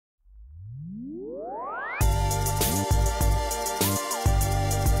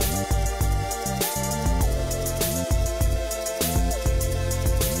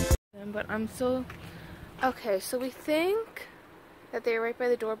Okay, so we think that they're right by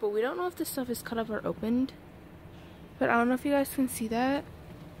the door, but we don't know if this stuff is cut up or opened. But I don't know if you guys can see that.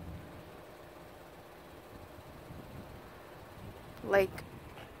 Like,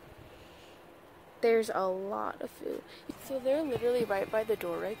 there's a lot of food. So they're literally right by the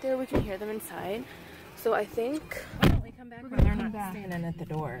door right there. We can hear them inside. So I think... Why don't we come back when they're not standing at the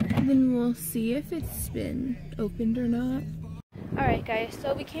door? And then we'll see if it's been opened or not. Alright guys,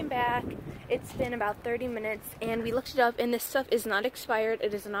 so we came back. It's been about 30 minutes and we looked it up and this stuff is not expired.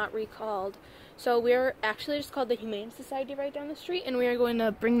 It is not recalled. So we're actually just called the Humane Society right down the street and we are going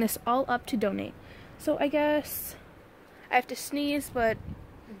to bring this all up to donate. So I guess I have to sneeze, but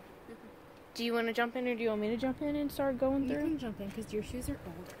do you want to jump in or do you want me to jump in and start going through? You can jump in because your shoes are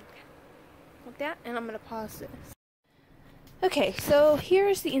older. Like that, and I'm going to pause this. Okay, so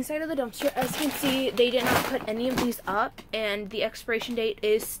here's the inside of the dumpster. As you can see, they did not put any of these up, and the expiration date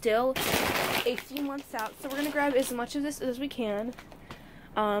is still a few months out. So we're going to grab as much of this as we can.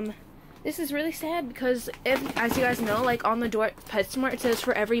 This is really sad because, as you guys know, like on the door at Petsmart, it says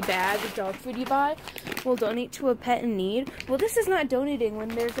for every bag of dog food you buy, we'll donate to a pet in need. Well, this is not donating when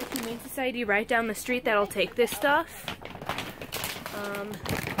there's a Humane Society right down the street that'll take this stuff.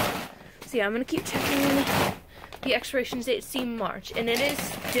 So yeah, I'm going to keep checking. The expiration date seemed March, and it is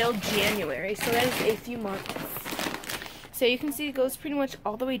still January, so that is a few months. So you can see it goes pretty much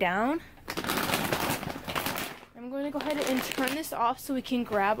all the way down. I'm going to go ahead and turn this off so we can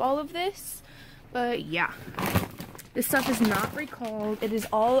grab all of this. But yeah, this stuff is not recalled. It is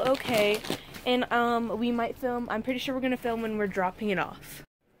all okay, and we might film. I'm pretty sure we're going to film when we're dropping it off.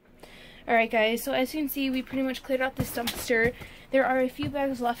 Alright guys, so as you can see, we pretty much cleared out this dumpster. There are a few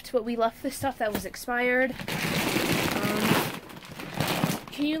bags left, but we left the stuff that was expired.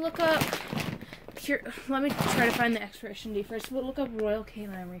 Can you look up, here, let me try to find the expiration date first. We'll look up Royal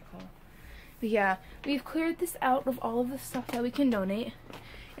Canine Recall. But yeah, we've cleared this out of all of the stuff that we can donate,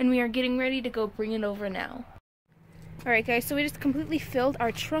 and we are getting ready to go bring it over now. Alright guys, so we just completely filled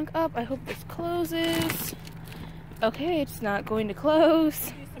our trunk up. I hope this closes. Okay, it's not going to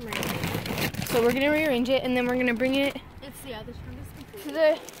close. So we're going to rearrange it, and then we're going to bring it to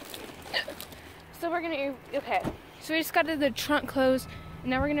the... So we're going to... Okay, so we just got the trunk closed, and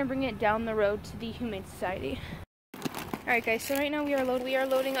now we're going to bring it down the road to the Humane Society. Alright guys, so right now we are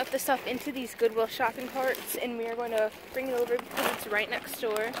loading up the stuff into these Goodwill shopping carts, and we are going to bring it over because it's right next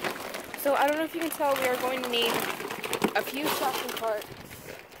door. So I don't know if you can tell, we are going to need a few shopping carts.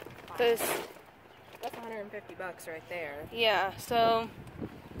 Because that's $150 right there. Yeah, so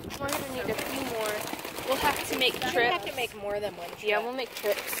we're going to need a few more. We'll have to make trips. We'll have to make more than one trip. Yeah, we'll make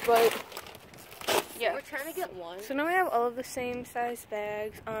trips, but yeah. We're trying to get one. So now we have all of the same size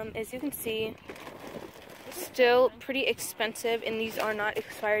bags. As you can see, still pretty expensive, and these are not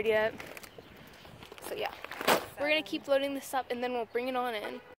expired yet. So yeah, we're going to keep loading this up, and then we'll bring it on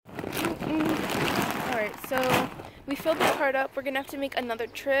in. Alright, so we filled the cart up. We're going to have to make another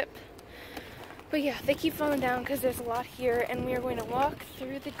trip. But yeah, they keep falling down because there's a lot here, and we are going to walk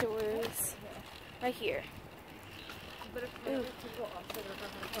through the doors right here. Ooh.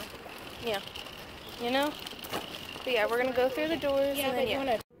 Yeah, you know? But yeah, we're going to go through the doors, and then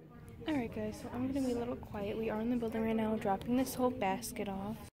yeah. Alright guys, so I'm going to be a little quiet. We are in the building right now, dropping this whole basket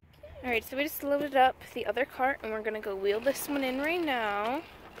off. Alright, so we just loaded up the other cart, and we're going to go wheel this one in right now.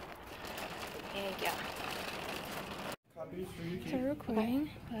 And yeah. So we're recording,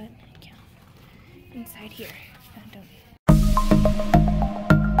 but yeah. Inside here. Found donate.